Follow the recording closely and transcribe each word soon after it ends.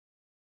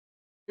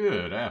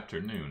Good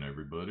afternoon,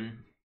 everybody.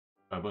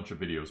 Got a bunch of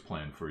videos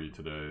planned for you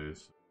today.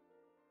 So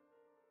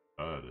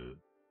excited.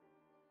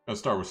 Gonna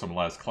start with some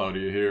last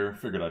Cloudia here.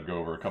 Figured I'd go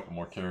over a couple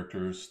more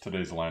characters.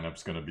 Today's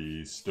lineup's gonna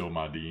be still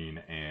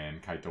Madine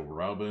and Kaito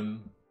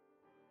Raubin.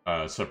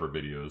 Separate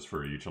videos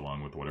for each,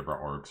 along with whatever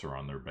arcs are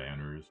on their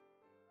banners.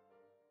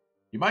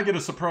 You might get a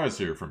surprise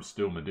here from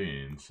still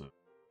Madine, so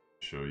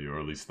show you, or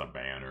at least the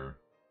banner.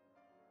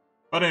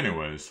 But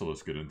anyway, so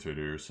let's get into it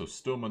here. So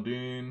still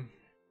Madine.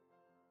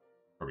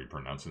 Probably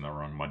pronouncing that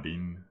wrong.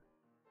 Madine.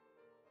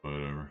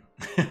 Whatever.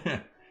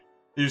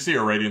 You see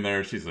her rating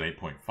there. She's an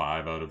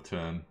 8.5 out of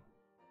 10.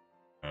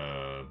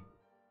 The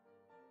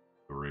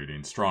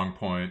rating. Strong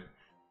point.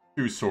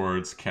 2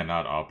 swords.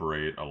 Cannot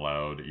operate.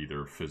 Allowed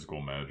either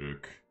physical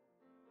magic.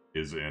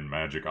 Is in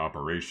magic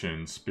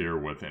operation. Spear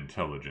with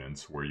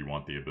intelligence. Where you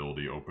want the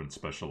ability open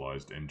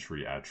specialized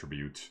entry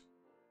attribute.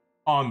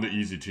 On the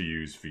easy to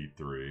use feat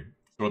 3.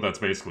 So what that's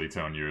basically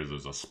telling you is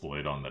there's a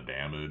split on the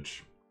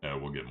damage. Yeah,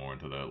 we'll get more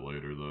into that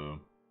later, though.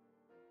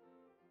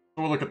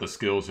 So we'll look at the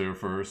skills here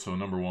first. So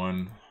number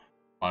 1,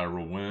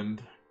 Spiral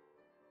Wind.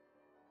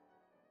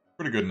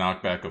 Pretty good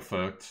knockback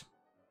effect.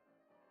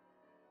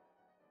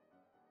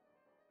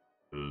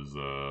 Does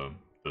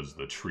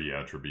the tree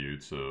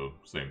attribute, so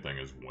same thing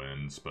as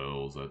wind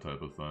spells, that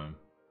type of thing.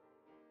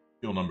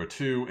 Skill number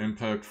 2,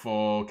 Impact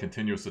Fall.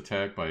 Continuous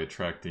attack by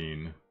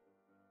attracting,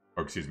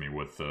 or excuse me,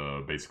 with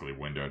basically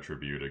wind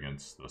attribute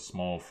against the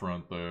small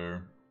front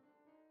there.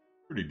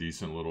 Pretty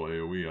decent little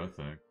AoE, I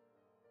think.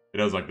 It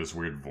has like this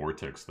weird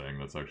vortex thing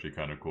that's actually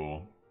kind of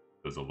cool.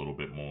 Does a little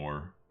bit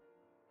more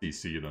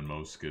CC than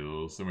most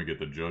skills. Then we get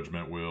the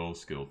Judgment Will,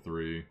 skill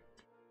 3.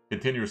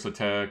 Continuous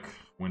attack,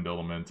 wind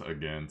element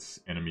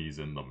against enemies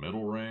in the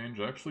middle range.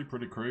 Actually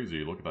pretty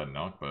crazy. Look at that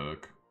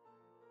knockback.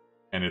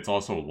 And it's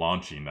also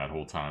launching that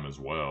whole time as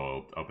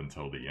well, up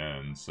until the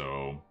end.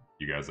 So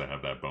you guys that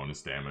have that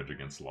bonus damage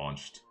against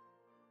launched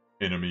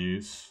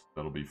enemies,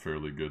 that'll be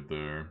fairly good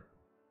there.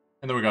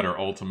 And then we got our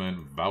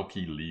ultimate,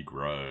 Valky League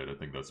Ride. I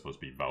think that's supposed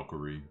to be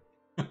Valkyrie.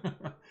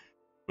 But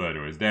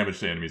anyways, damage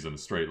to enemies in a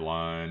straight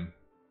line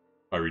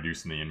by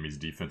reducing the enemy's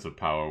defensive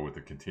power with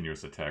a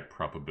continuous attack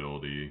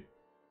probability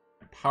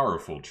and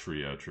powerful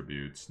tree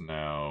attributes.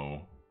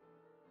 Now,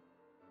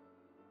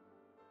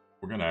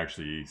 we're going to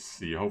actually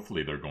see,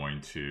 hopefully they're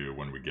going to,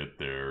 when we get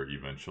there,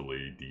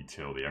 eventually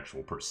detail the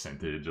actual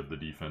percentage of the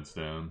defense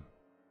down.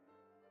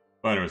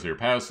 But anyways, your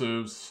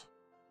passives.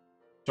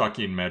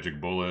 Shocking Magic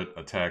Bullet,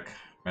 attack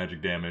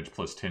magic damage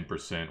plus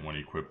 10% when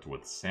equipped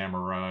with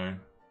Samurai.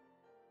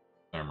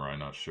 Samurai,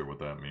 not sure what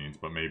that means,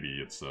 but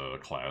maybe it's a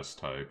class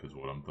type is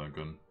what I'm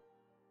thinking.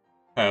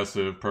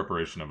 Passive,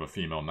 Preparation of a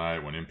Female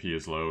Knight. When MP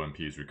is low,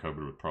 MP is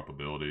recovered with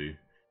probability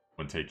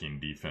when taking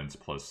defense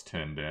plus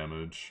 10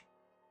 damage.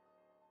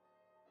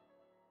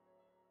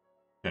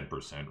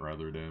 10%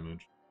 rather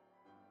damage.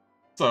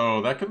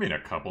 So that could mean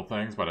a couple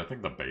things, but I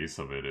think the base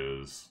of it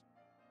is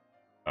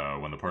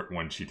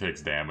when she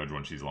takes damage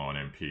when she's low on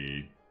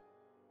MP,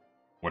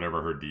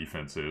 whatever her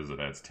defense is, it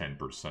adds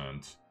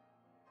 10%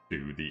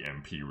 to the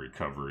MP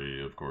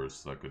recovery. Of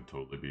course, that could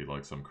totally be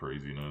like some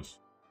craziness.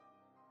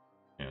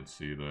 Can't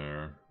see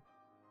there.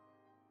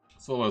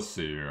 So let's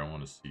see here. I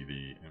want to see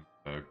the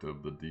impact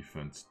of the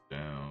defense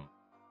down.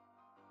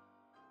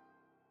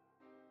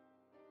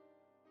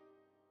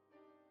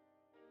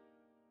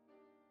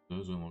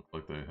 Doesn't look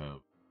like they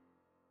have.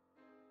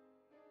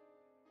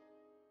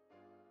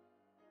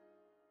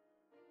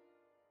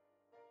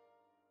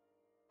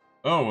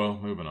 Oh well,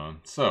 moving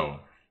on.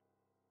 So,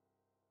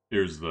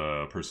 here's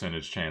the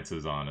percentage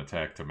chances on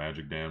attack to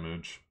magic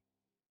damage.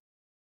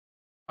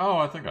 Oh,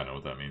 I think I know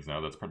what that means now.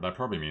 That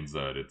probably means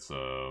that it's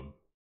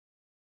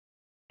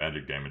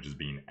magic damage is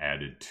being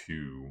added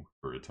to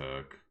her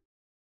attack.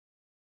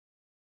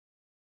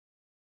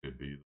 Could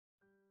be.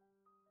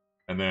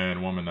 And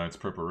then Woman Knight's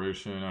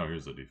Preparation. Oh,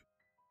 here's the defense.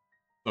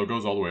 So it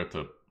goes all the way up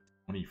to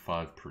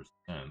 25%. So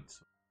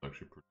it's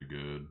actually pretty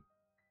good.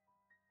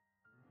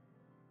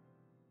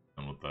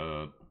 And with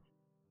that,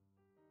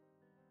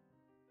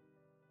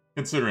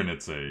 considering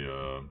it's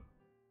a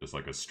just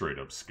like a straight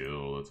up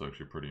skill, that's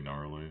actually pretty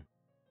gnarly.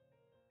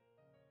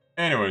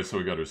 Anyway, so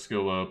we got our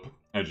skill up.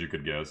 As you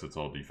could guess, it's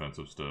all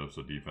defensive stuff.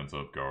 So defense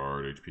up,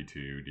 guard, HP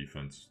 2,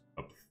 defense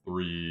up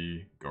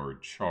 3,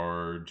 guard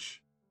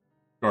charge.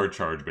 Guard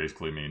charge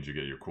basically means you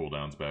get your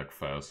cooldowns back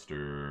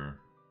faster.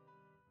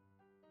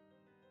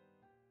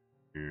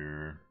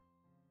 Here.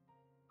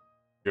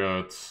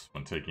 Guts,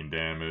 when taking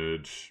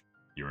damage,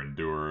 you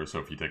endure. So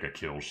if you take a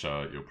kill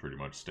shot, you'll pretty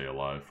much stay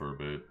alive for a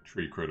bit.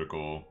 Tree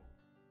critical.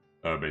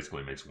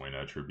 Basically makes wind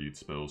attribute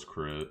spells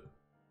crit.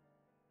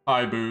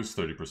 High boost,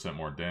 30%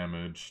 more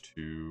damage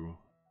to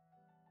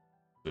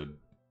the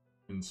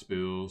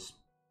spells.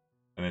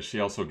 And then she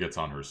also gets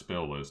on her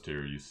spell list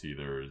here. You see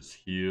there's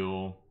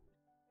Heal,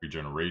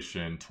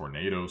 Regeneration,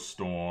 Tornado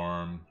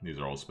Storm. These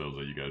are all spells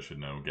that you guys should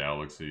know.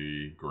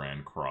 Galaxy,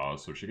 Grand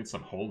Cross. So she gets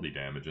some holy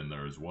damage in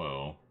there as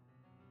well,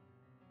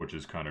 which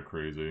is kind of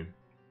crazy.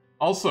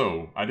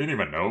 Also, I didn't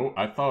even know.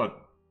 I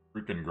thought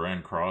freaking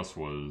Grand Cross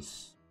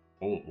was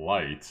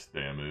light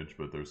damage,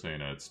 but they're saying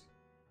that's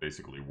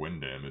basically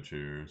wind damage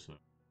here, so...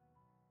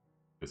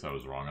 Guess I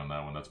was wrong on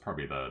that one. That's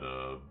probably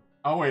that,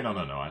 Oh, wait, no.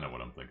 I know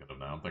what I'm thinking of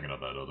now. I'm thinking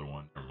of that other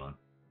one. Never mind.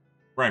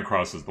 Grand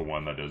Cross is the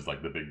one that does,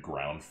 like, the big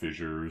ground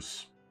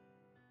fissures.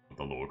 With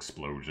the little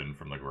explosion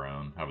from the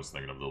ground. I was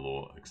thinking of the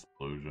little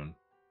explosion.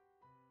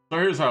 So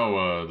here's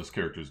how, this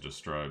character is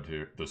described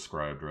here.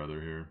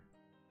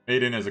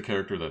 Madine is a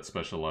character that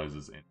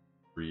specializes in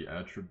tree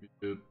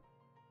attribute.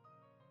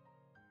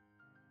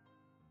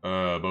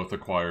 Both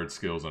acquired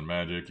skills and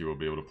magic. You will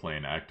be able to play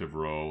an active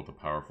role with a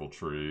powerful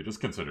tree.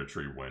 Just consider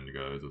tree wind,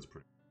 guys. That's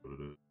pretty what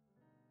it is.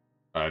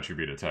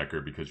 Attribute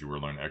attacker because you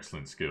will learn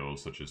excellent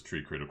skills such as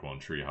tree critical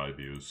and tree high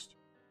boost.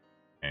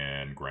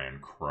 And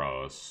Grand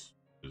Cross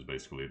is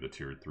basically the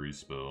tier 3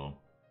 spell.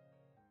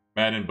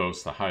 Madine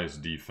boasts the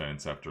highest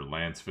defense after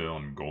Lanceville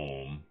and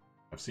Golem.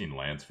 I've seen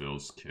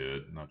Lanceville's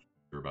kit. Not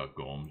sure about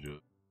Golem's yet.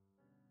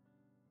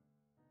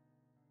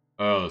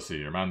 Let's see.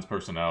 Your Madine's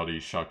personality,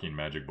 shocking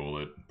magic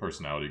bullet.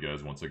 Personality,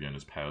 guys, once again,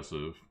 is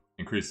passive.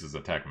 Increases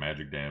attack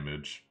magic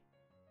damage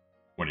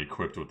when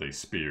equipped with a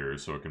spear,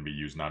 so it can be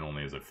used not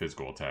only as a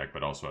physical attack,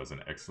 but also as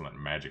an excellent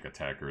magic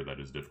attacker that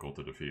is difficult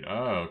to defeat.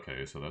 Oh,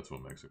 okay, so that's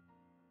what makes it.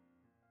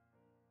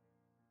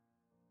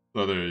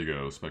 So there you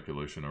go.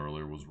 Speculation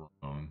earlier was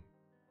wrong.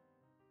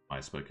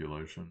 My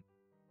speculation.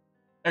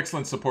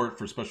 Excellent support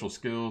for special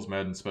skills.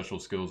 Madine's special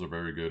skills are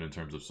very good in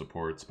terms of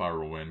support.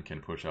 Spiral Wind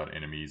can push out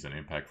enemies, and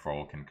Impact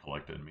Fall can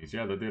collect enemies.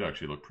 Yeah, that did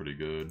actually look pretty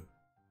good.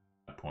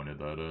 I pointed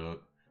that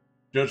out.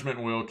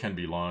 Judgment Will can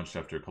be launched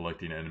after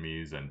collecting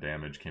enemies, and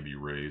damage can be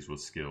raised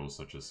with skills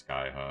such as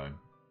Sky High.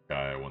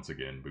 Sky High, once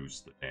again,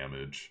 boosts the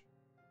damage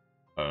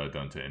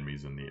done to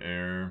enemies in the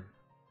air.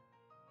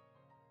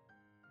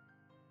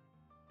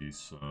 See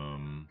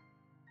some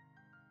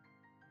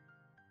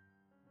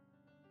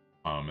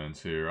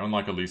comments here.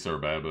 Unlike Elisa or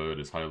Baba, it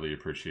is highly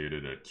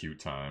appreciated at cute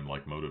time,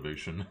 like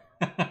motivation.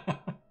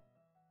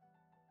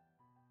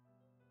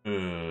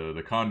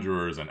 The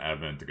Conjurer is an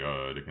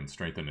avant-garde. It can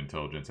strengthen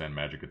intelligence and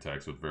magic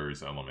attacks with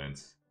various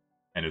elements,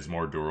 and is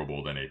more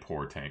durable than a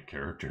poor tank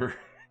character.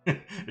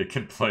 It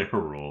can play a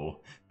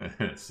role.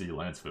 See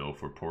Lanceville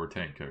for poor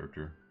tank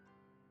character.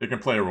 It can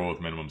play a role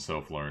with minimum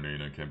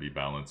self-learning and can be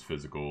balanced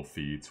physical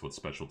feats with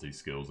specialty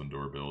skills and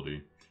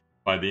durability.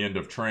 By the end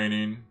of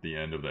training, the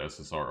end of the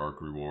SSR arc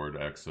reward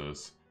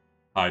access,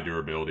 high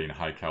durability and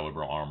high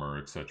caliber armor,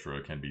 etc.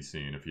 can be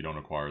seen. If you don't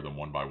acquire them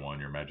one by one,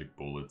 your magic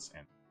bullets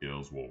and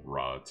skills will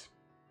rot.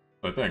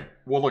 So I think,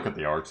 we'll look at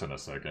the arcs in a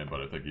second,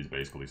 but I think he's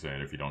basically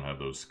saying if you don't have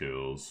those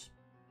skills,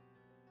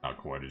 not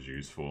quite as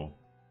useful.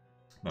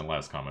 Then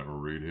last comment we'll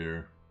read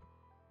here.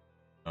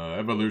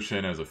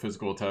 Evolution as a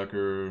physical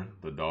attacker,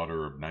 the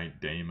daughter of Knight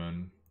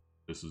Damon.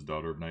 This is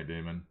daughter of Knight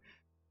Damon.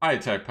 High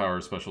attack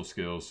power, special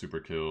skills, super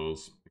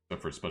kills.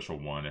 Except for special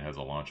 1, it has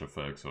a launch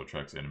effect, so it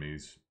attracts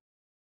enemies.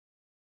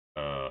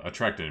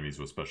 Attract enemies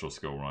with special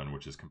skill run,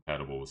 which is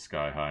compatible with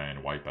Sky High,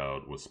 and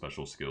Wipeout with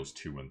special skills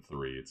 2 and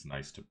 3. It's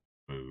nice to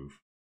move.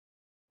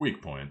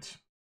 Weak point.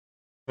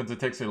 Since it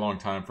takes a long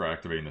time for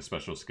activating the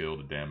special skill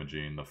to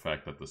damaging, the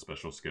fact that the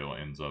special skill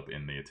ends up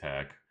in the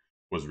attack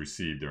was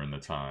received during the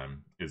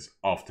time is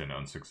often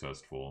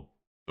unsuccessful.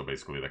 So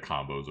basically the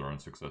combos are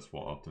unsuccessful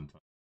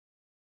oftentimes.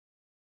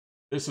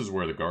 This is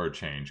where the guard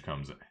change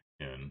comes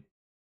in.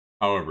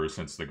 However,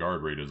 since the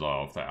guard rate is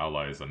off, the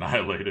ally is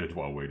annihilated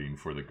while waiting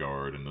for the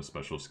guard and the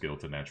special skill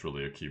to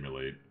naturally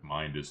accumulate.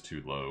 Mind is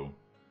too low.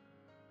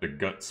 The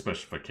gut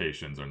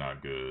specifications are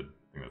not good.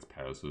 I think that's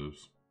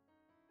passives.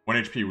 When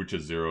HP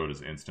reaches 0, it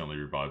is instantly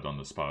revived on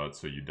the spot,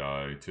 so you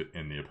die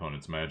in the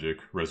opponent's magic.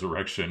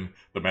 Resurrection,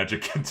 the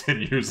magic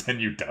continues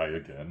and you die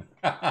again.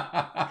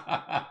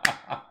 I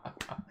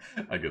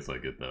guess I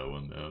get that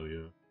one now,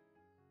 yeah.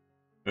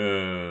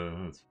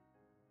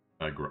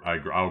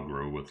 I'll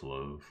grow with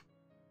love.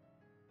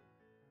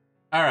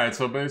 Alright,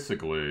 so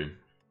basically,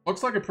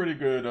 looks like a pretty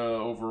good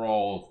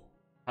overall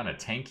kind of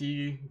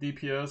tanky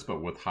DPS,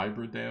 but with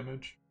hybrid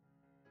damage.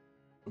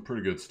 Some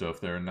pretty good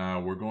stuff there. Now,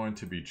 we're going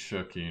to be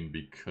checking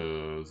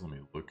because, let me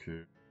look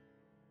here.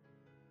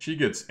 She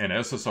gets an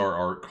SSR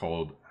arc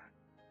called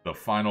The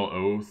Final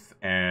Oath,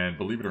 and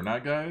believe it or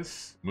not,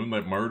 guys,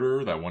 Moonlit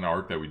Murder, that one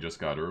arc that we just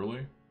got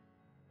early,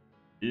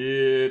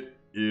 it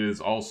is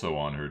also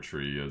on her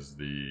tree as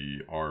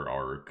the R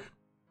arc.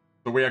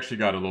 So we actually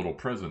got a little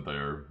present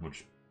there,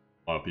 which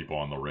a lot of people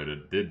on the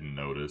Reddit didn't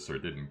notice or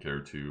didn't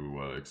care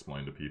to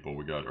explain to people.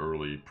 We got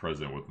early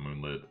present with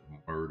Moonlit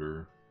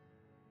Murder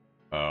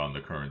on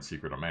the current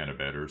Secret of Mana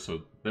Better.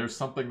 So there's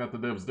something that the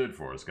devs did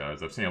for us,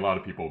 guys. I've seen a lot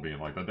of people being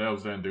like, the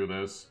devs didn't do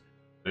this.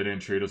 They didn't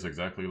treat us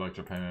exactly like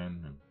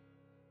Japan.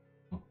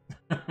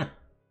 And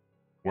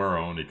we're our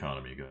own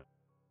economy, guys.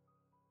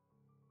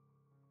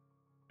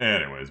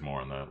 Anyways,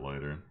 more on that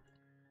later.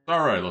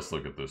 Alright, let's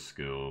look at this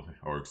skill,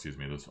 or excuse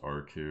me, this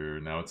arc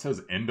here. Now it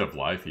says end of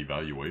life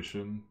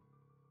evaluation,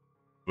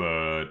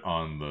 but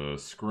on the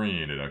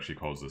screen it actually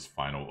calls this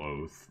Final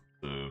Oath.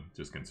 So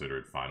just consider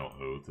it Final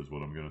Oath is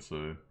what I'm going to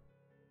say.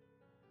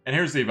 And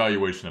here's the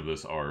evaluation of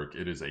this arc.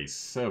 It is a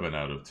 7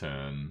 out of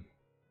 10.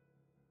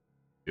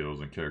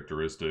 Skills and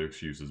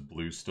characteristics. Uses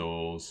blue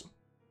skulls.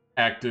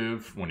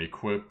 Active when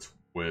equipped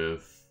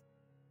with...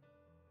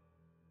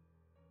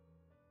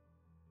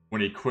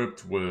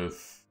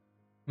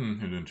 it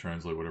didn't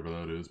translate whatever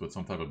that is, but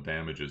some type of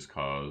damage is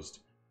caused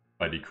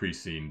by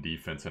decreasing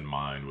defense and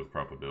mind with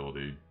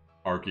probability.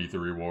 Arc Ether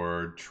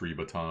reward, Tree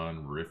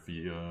Baton,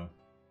 Riffia.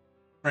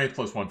 Strength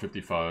plus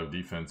 155,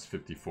 defense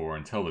 54,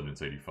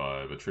 intelligence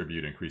 85.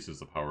 Attribute increases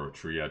the power of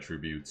tree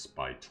attributes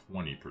by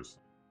 20%.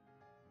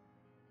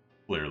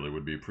 Clearly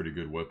would be a pretty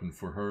good weapon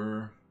for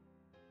her.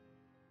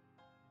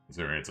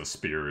 It's a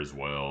spear as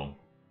well.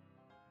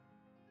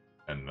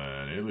 And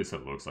then, at least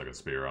it looks like a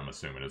spear. I'm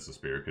assuming it's a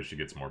spear because she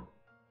gets more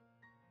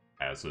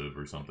passive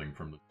or something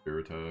from the spear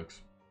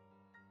attacks.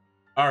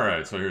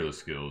 Alright, so here are the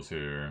skills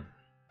here.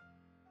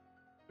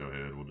 Go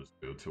ahead, we'll just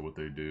go to what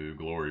they do.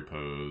 Glory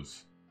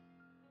Pose.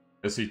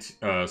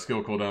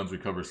 Skill cooldowns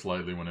recover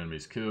slightly when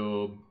enemies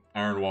killed.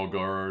 Iron Wall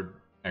Guard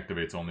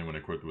activates only when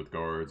equipped with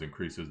guards.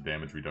 Increases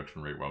damage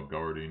reduction rate while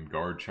guarding.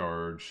 Guard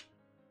Charge.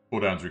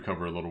 Cooldowns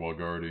recover a little while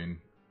guarding.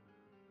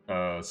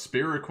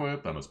 Spear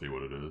equipped? That must be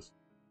what it is.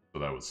 So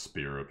that was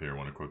spear up here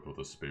when equipped with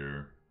a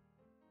spear.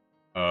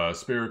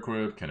 Spear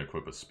equipped, can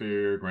equip a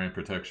spear. Grant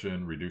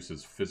protection,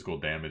 reduces physical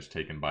damage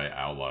taken by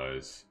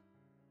allies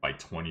by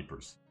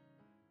 20%.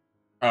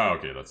 Oh,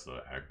 okay, that's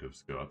the active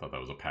skill. I thought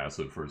that was a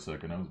passive for a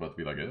second. I was about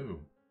to be like, oh.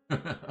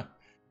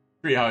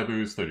 3 high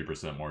boost,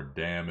 30% more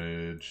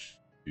damage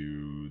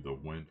to the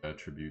wind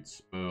attribute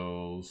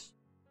spells.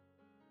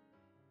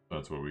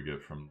 That's what we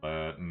get from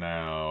that.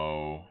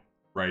 Now,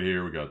 right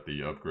here we got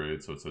the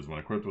upgrade. So it says when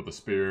equipped with a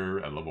spear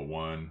at level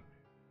 1,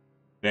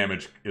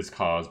 damage is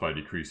caused by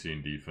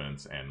decreasing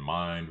defense and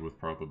mind with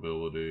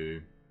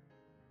probability.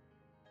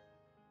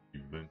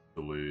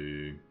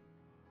 Eventually,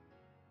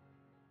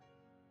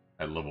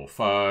 at level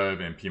 5,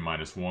 MP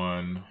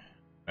 -1,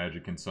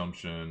 magic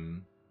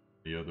consumption,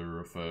 the other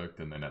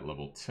effect. And then at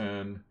level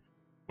 10,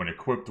 when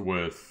equipped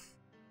with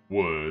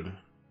wood,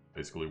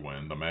 basically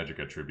wind, the magic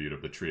attribute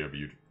of the tree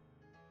attribute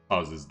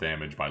causes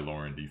damage by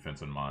lowering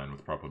defense and mind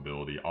with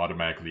probability.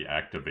 Automatically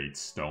activates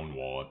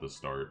Stonewall at the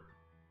start.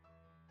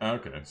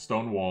 Okay,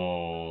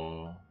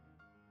 Stonewall...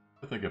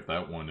 I think if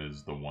that one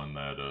is the one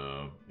that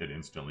it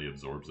instantly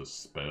absorbs a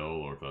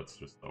spell, or if that's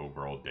just the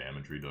overall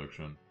damage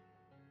reduction.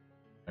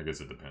 I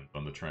guess it depends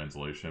on the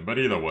translation, but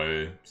either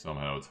way,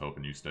 somehow it's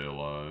helping you stay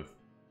alive.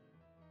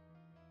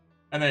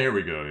 And then here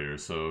we go here.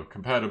 So,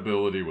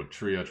 compatibility with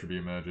tree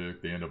attribute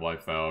magic. The end of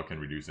life vow can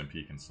reduce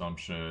MP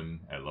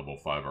consumption at level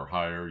 5 or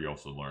higher. You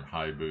also learn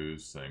high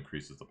boost that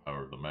increases the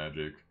power of the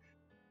magic.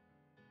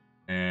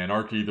 And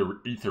Arc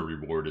Ether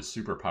reward is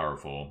super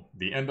powerful.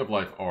 The end of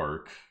life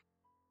arc,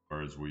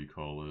 or as we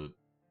call it,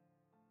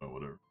 oh,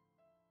 whatever.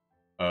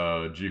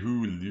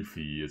 Jihu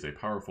Luffy is a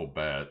powerful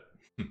bat.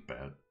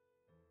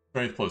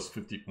 Strength plus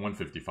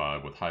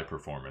 155 with high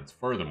performance.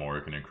 Furthermore,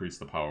 it can increase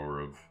the power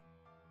of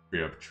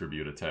free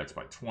attribute attacks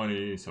by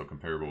 20, so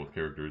comparable with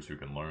characters who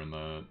can learn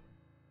that.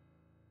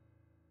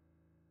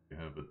 You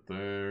have it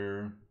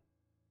there.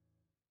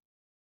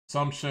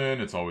 Assumption,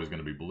 it's always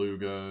going to be blue,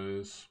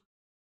 guys.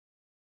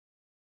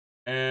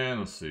 And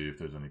let's see if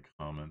there's any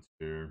comments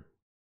here.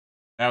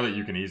 Now that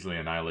you can easily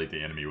annihilate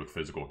the enemy with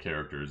physical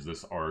characters,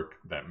 this arc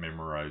that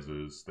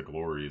memorizes the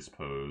Glorious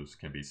Pose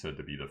can be said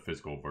to be the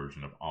physical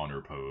version of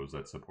Honor Pose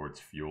that supports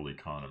fuel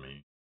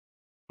economy.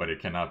 But it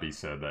cannot be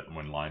said that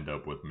when lined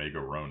up with Mega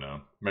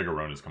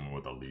Rona's coming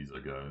with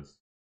Aliza, guys.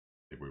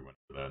 I think we went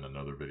to that in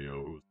another video.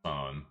 It was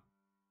on.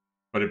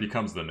 But it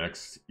becomes the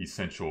next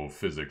essential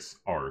physics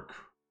arc.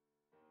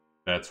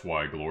 That's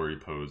why Glory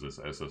Pose is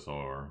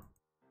SSR.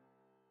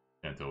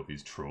 Can't tell if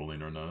he's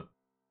trolling or not.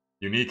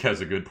 Unique has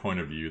a good point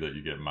of view that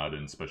you get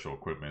Madine special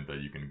equipment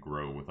that you can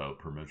grow without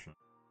permission.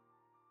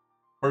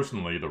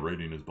 Personally, the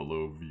rating is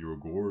below Viewer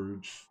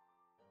Gorge.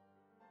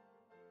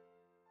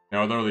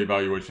 Now, although the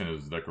evaluation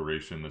is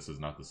decoration, this is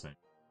not the same.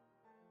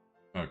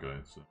 Okay,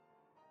 so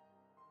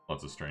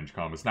lots of strange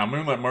comments. Now,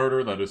 Moonlit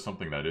Murder, that is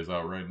something that is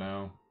out right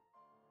now.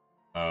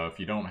 If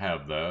you don't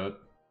have that,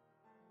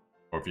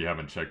 or if you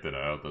haven't checked it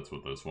out, that's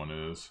what this one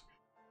is.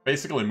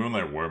 Basically,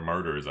 Moonlit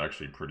Murder is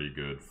actually pretty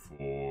good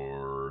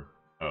for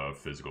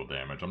physical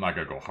damage. I'm not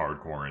going to go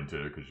hardcore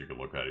into it because you can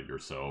look at it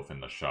yourself in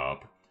the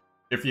shop.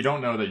 If you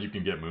don't know that you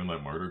can get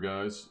Moonlit Murder,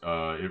 guys,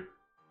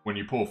 when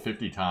you pull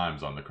 50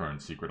 times on the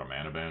current Secret of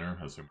Mana banner,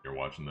 assuming you're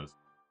watching this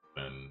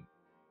in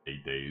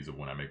 8 days of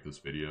when I make this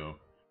video,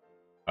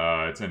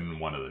 it's in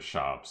one of the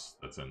shops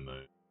that's in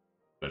the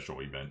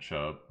special event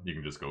shop. You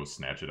can just go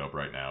snatch it up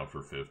right now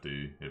for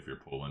 50 if you're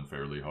pulling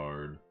fairly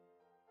hard.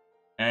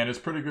 And it's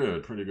pretty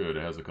good, pretty good.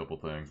 It has a couple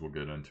things, we'll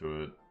get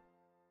into it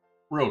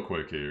real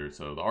quick here.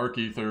 So the Arc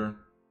Ether,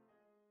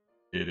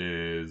 it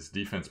is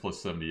defense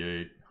plus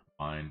 78,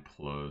 mind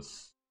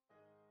plus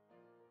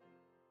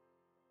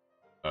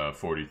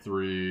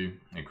 43,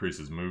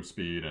 increases move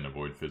speed and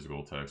avoid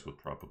physical attacks with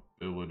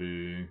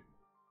probability.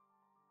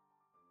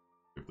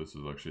 If this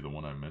is actually the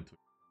one I meant to.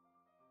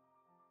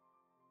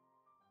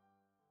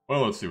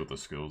 Well, let's see what the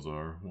skills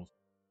are.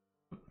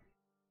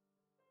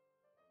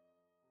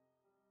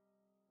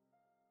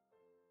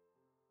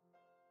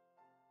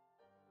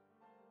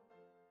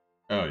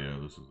 Oh yeah,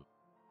 this is.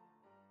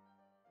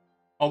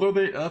 Although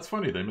that's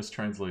funny, they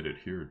mistranslated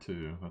here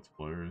too. That's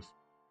hilarious.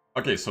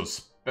 Okay, so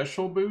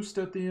special boost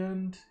at the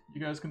end,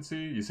 you guys can see.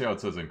 You see how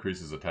it says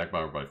increases attack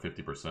power by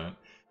 50%?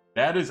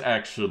 That is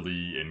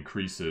actually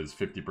increases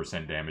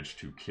 50% damage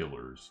to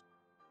killers.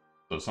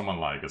 So someone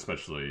like,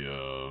 especially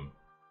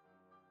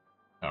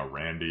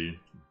Randy,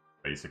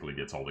 basically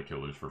gets all the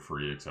killers for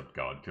free except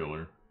God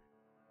Killer.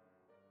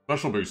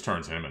 Special boost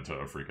turns him into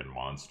a freaking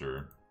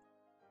monster.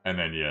 And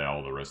then, yeah,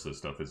 all the rest of the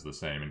stuff is the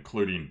same,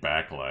 including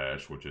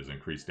Backlash, which is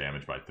increased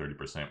damage by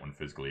 30% when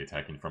physically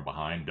attacking from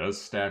behind.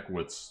 Does stack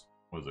with,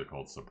 what is it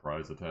called,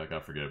 Surprise Attack? I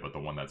forget, but the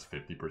one that's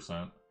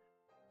 50%.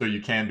 So you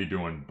can be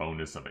doing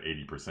bonus of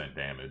 80%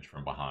 damage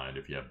from behind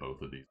if you have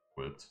both of these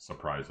equipped.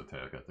 Surprise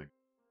Attack, I think.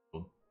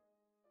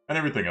 And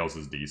everything else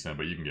is decent,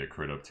 but you can get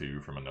crit up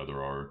too from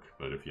another arc.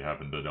 But if you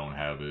happen to don't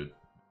have it,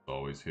 it's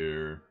always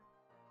here.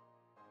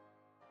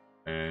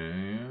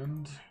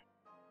 And...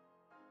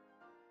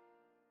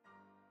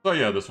 so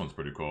yeah, this one's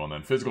pretty cool. And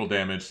then physical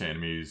damage to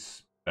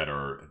enemies that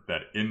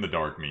in the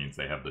dark means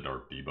they have the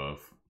dark debuff.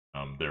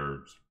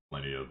 There's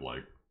plenty of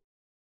like,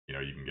 you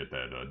know, you can get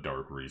that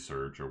dark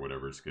research or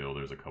whatever skill.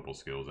 There's a couple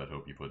skills that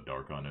help you put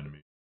dark on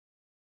enemies.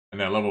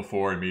 And at level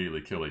 4,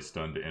 immediately kill a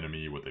stunned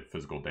enemy with a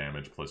physical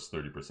damage plus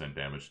 30%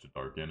 damage to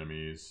dark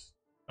enemies.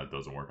 That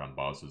doesn't work on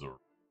bosses or...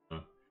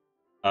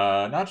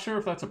 not sure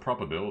if that's a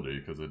probability,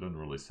 because it doesn't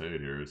really say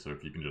it here. So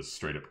if you can just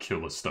straight up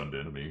kill a stunned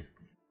enemy,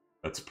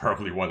 that's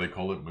probably why they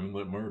call it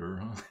Moonlit Murder,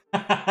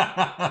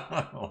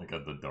 huh? Like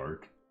at the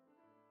dark.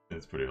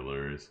 It's pretty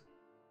hilarious.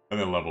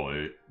 And then level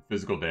 8,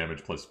 physical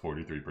damage plus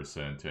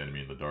 43% to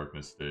enemy in the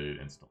darkness state,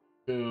 instantly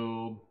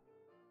killed.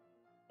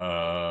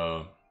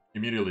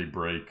 Immediately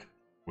break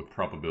with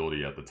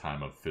probability at the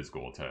time of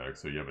physical attack,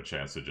 so you have a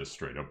chance to just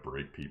straight up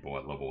break people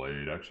at level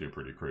 8. Actually a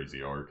pretty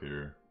crazy arc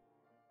here,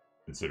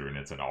 considering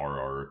it's an R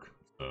arc,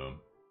 so...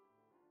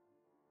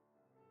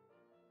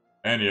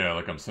 and yeah,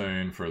 like I'm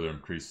saying, further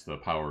increase the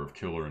power of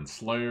Killer and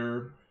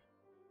Slayer.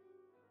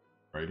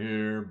 Right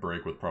here,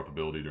 break with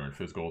probability during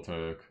physical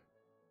attack.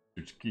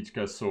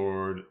 Tsuchikichika's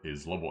sword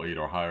is level 8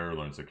 or higher,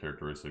 learns the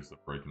characteristics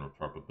of breaking with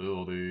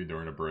probability.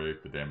 During a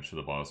break, the damage to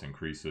the boss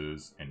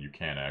increases, and you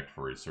can act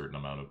for a certain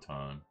amount of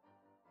time.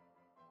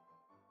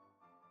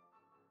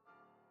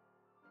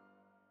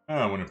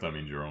 I wonder if that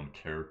means your own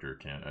character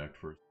can't act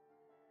for...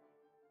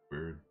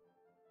 weird.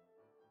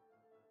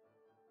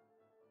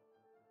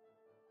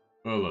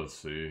 Well, let's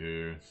see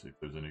here. See if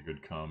there's any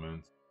good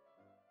comments.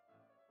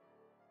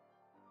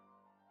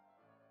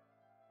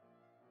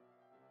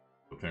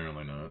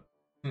 Apparently not.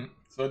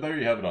 So there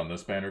you have it on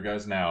this banner,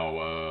 guys.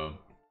 Now,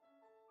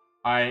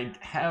 I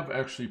have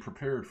actually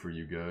prepared for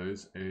you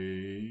guys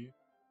a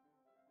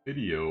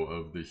video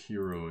of the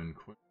hero in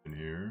question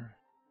here.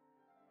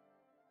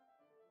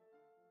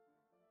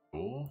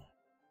 Cool.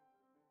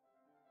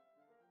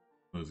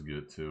 Let's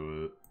get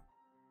to it.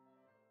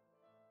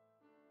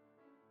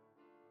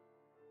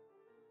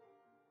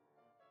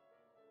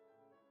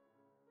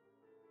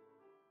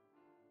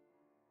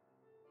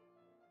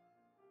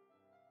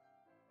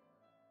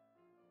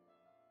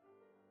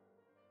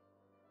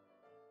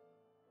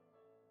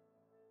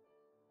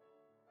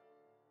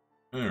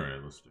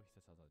 Alright, let's do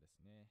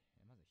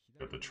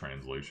got the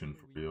translation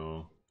for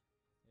you.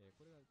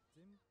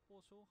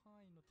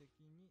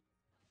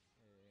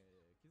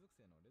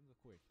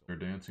 Your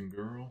dancing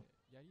girl.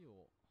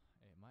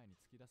 前に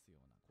突き出す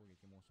ような攻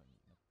撃モーションに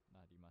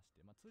なりまし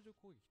て、通常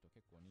攻撃と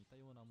結構似た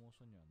ようなモー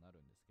ションにはなる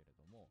んですけれ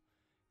ども、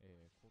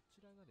こち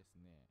らがです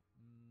ね、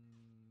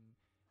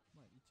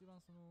一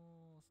番そ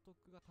のストッ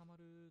クがたま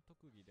る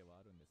特技で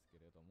はあるんですけ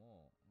れど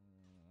も、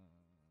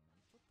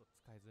ちょっと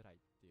使いづらいっ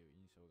ていう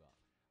印象が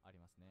あり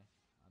ますね。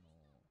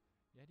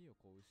槍を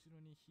こう後ろ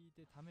に引い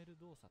て溜める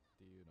動作っ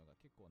ていうのが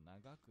結構長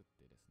くっ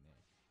てですね、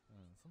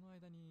その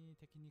間に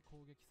敵に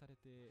攻撃され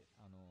て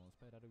ス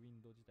パイラルウィ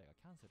ンドウ自体が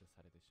キャンセル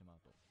されてしま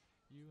うと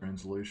いうのが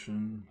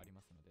あり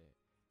ますので、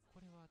こ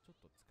れはちょ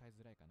っと使い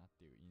づらいかなっ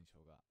ていう印象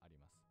があり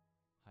ます。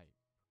はい。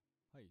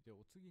はい。で、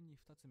お次に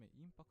2つ目、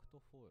インパクト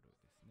フォール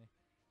ですね。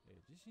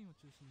自身を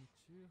中心に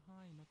中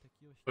範囲の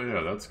敵を But yeah,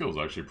 that skill's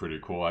actually pretty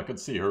cool. I could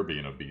see her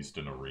being a beast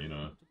in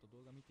Arena.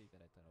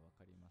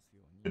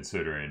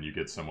 Considering you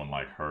get someone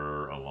like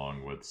her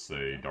along with,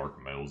 say, Dark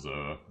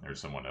Melza or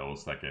someone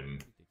else that can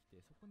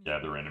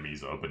gather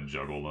enemies up and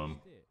juggle them.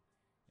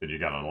 Then you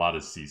got a lot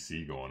of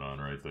CC going on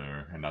right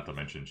there. And not to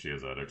mention she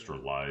has that extra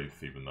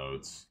life, even though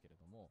it's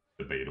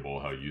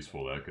debatable how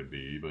useful that could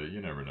be. But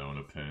you never know, in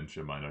a pinch,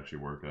 it might actually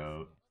work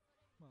out.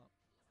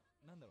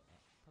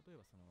 例え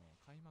ばその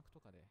開幕と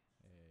かで、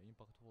イン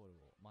パクトボール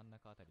を真ん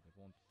中あたりで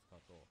ボンと使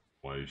うと、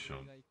が一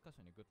箇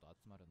所にグッと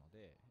集まるの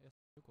で、よ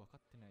く分か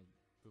ってない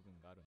部分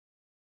があるっ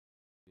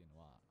ていうの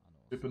は、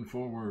Tipping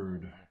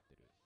forward.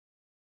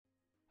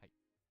 はい。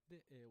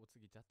で、お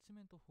次、ジャッジ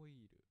メントホイ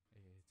ール。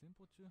前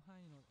方中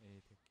範囲の、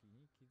敵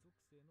に貴族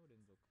性の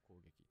連続攻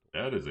撃と。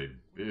That is a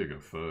big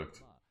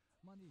effect.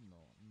 マディンの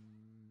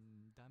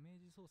ダメー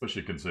ジ操作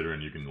Especially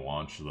considering you can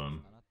launch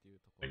them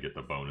and get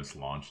the bonus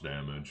launch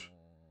damage.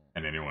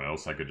 And anyone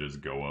else I could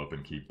just go up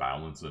and keep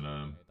balancing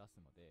them.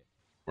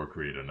 Or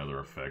create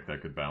another effect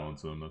that could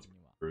balance them. That's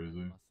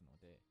crazy.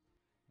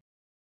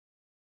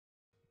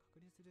 確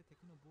率で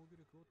敵の防御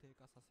力を低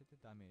下させて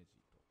ダメージ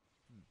と。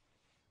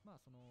まあ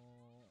そ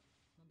の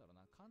なんだろ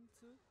うな、貫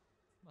通、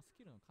ス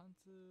キルの貫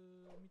通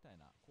みたい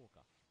な効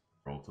果。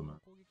Ultimate.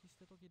 攻撃し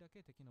た時だ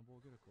け敵の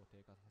防御力を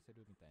低下させ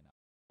るみたいな。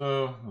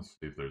So let's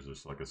see if there's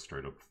just like a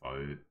straight up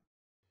fight.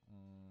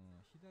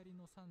 左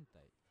の3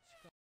体し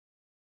か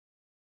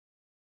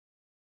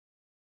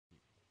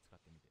使っ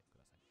てみてく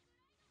ださい。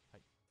は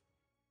い。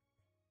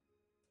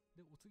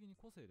で、お次に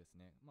個性です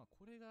ね。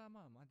これが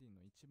マディン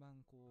の一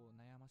番こう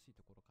悩ましい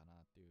ところかな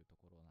っていうと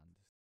ころなん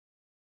です。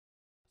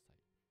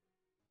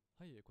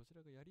はい、こち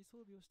らが槍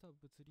装備をした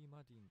物理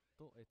マディン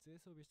と杖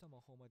装備した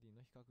魔法マディン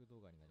の比較動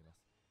画になりま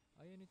す。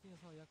INT の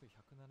差は約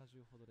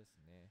170ほどです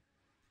ね。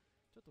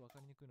ちょっと分か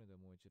りにくいので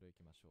もう一度い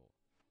きましょう。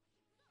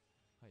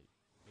はい。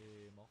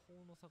魔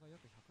法の差が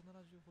約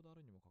170ほどあ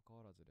るにもかか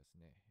わらずです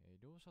ね、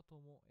両者と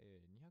も、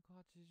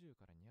280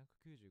から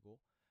295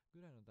ぐ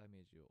らいのダ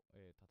メージを、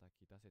叩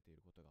き出せてい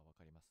ることが分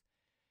かります。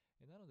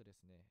なのでで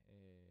すね、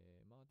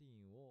マディ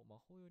ンを魔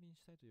法寄りに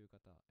したいという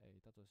方、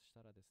いたとし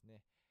たらです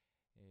ね、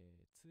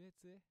杖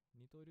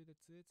二刀流で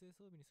杖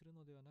装備にする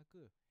のではな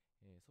く、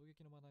狙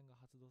撃のマダンが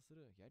発動す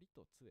る槍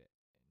と杖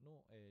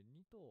の、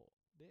2頭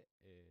で、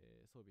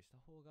装備した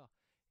方が、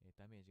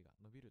ダメージが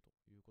伸びると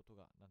いうこと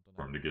がなんとな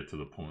くいた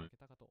だけ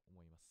たかと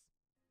思います。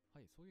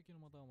はい、狙撃の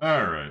マダンは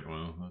Alright,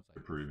 well, that's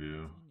the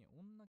preview.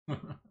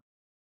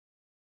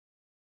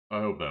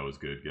 I hope that was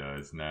good,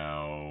 guys.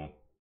 Now,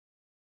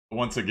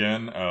 once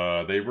again,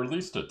 they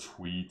released a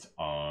tweet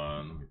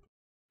on... Let me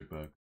get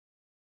back.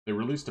 They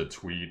released a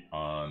tweet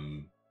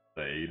on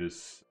the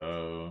ATIS,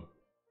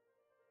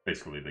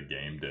 basically the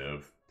game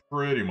dev,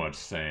 pretty much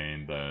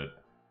saying that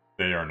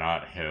they are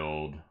not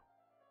held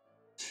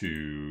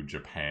to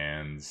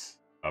Japan's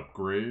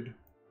upgrade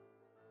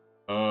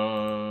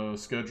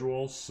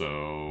schedule,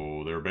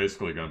 so they're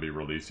basically going to be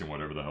releasing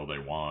whatever the hell they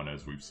want,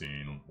 as we've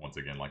seen, once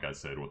again, like I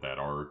said, with that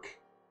arc,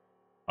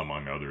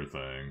 among other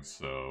things,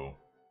 so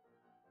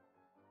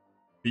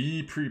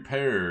be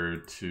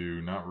prepared to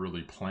not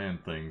really plan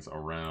things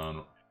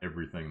around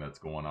everything that's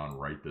going on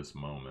right this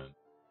moment.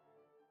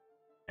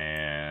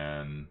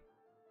 And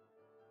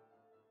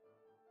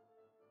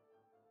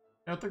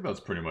I think that's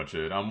pretty much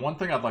it. One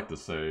thing I'd like to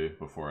say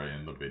before I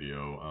end the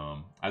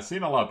video, I've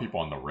seen a lot of people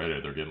on the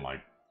Reddit, they're getting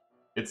like,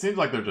 it seems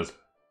like they're just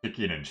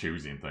picking and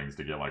choosing things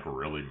to get like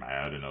really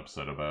mad and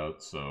upset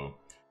about, so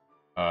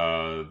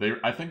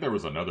I think there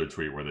was another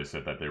tweet where they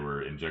said that they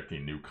were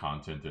injecting new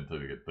content into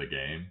the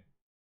game.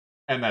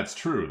 And that's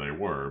true, they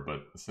were,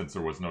 but since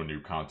there was no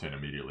new content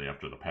immediately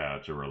after the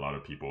patch, there were a lot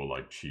of people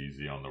like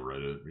cheesy on the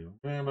Reddit,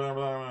 blah, blah,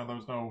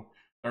 blah,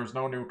 there's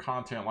no new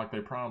content like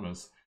they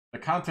promised. The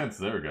content's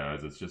there,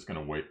 guys. It's just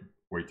gonna wait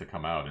to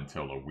come out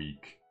until a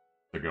week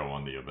to go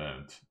on the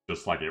event,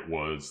 just like it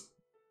was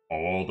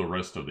all the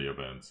rest of the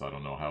events. I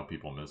don't know how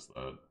people missed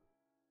that.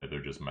 They're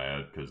just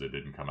mad because it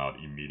didn't come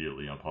out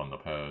immediately upon the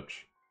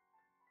patch.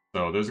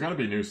 So there's gonna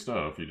be new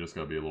stuff. You just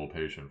gotta be a little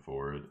patient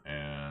for it,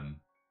 and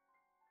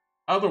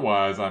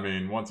otherwise, I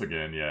mean, once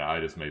again, yeah,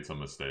 I just made some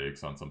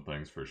mistakes on some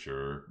things for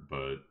sure,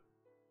 but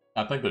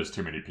I think there's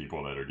too many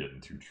people that are getting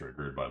too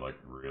triggered by, like,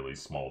 really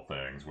small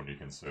things when you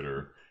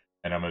consider,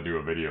 and I'm gonna do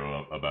a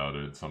video about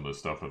it, some of the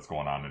stuff that's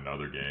going on in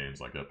other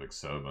games, like Epic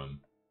 7.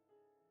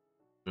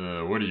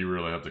 What do you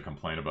really have to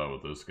complain about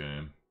with this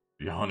game?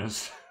 To be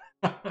honest.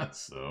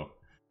 So,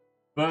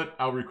 but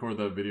I'll record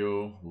that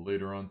video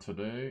later on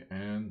today,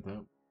 and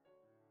that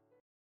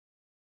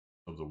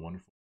was a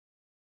wonderful...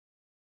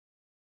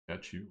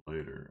 Catch you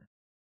later.